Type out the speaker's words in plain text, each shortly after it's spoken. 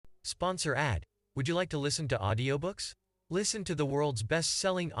Sponsor ad. Would you like to listen to audiobooks? Listen to the world's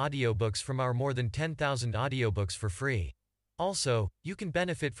best-selling audiobooks from our more than 10,000 audiobooks for free. Also, you can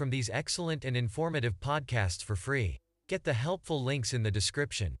benefit from these excellent and informative podcasts for free. Get the helpful links in the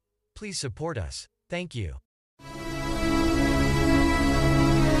description. Please support us. Thank you.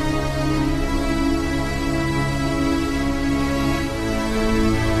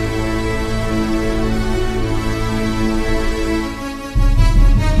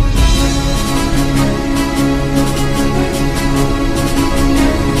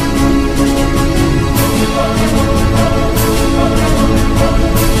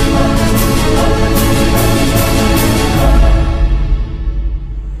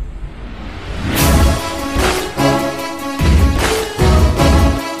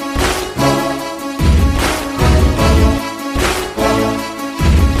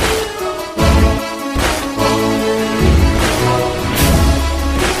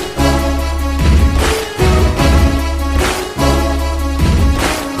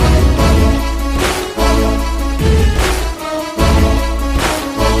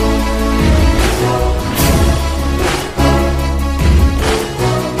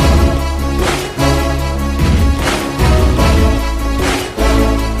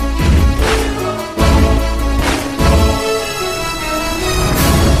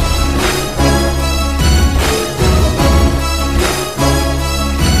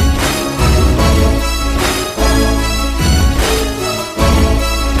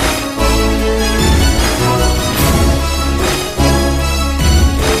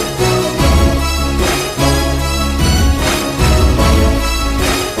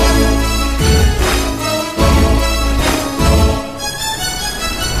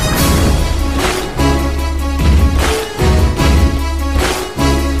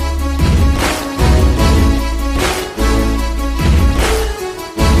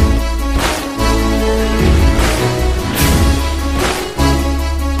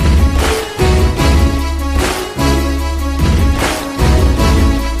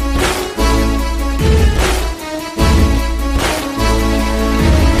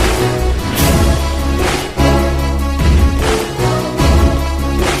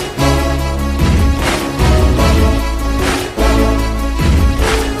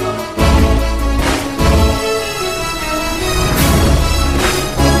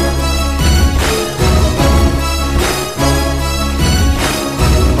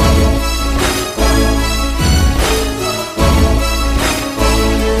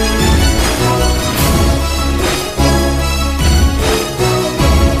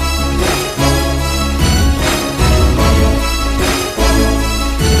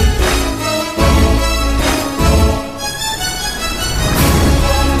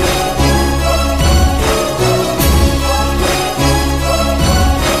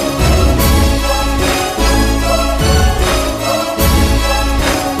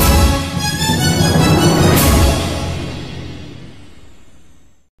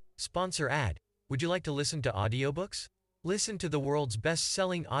 Sponsor ad. Would you like to listen to audiobooks? Listen to the world's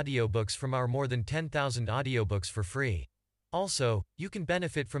best-selling audiobooks from our more than 10,000 audiobooks for free. Also, you can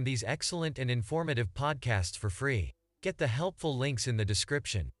benefit from these excellent and informative podcasts for free. Get the helpful links in the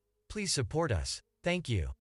description. Please support us. Thank you.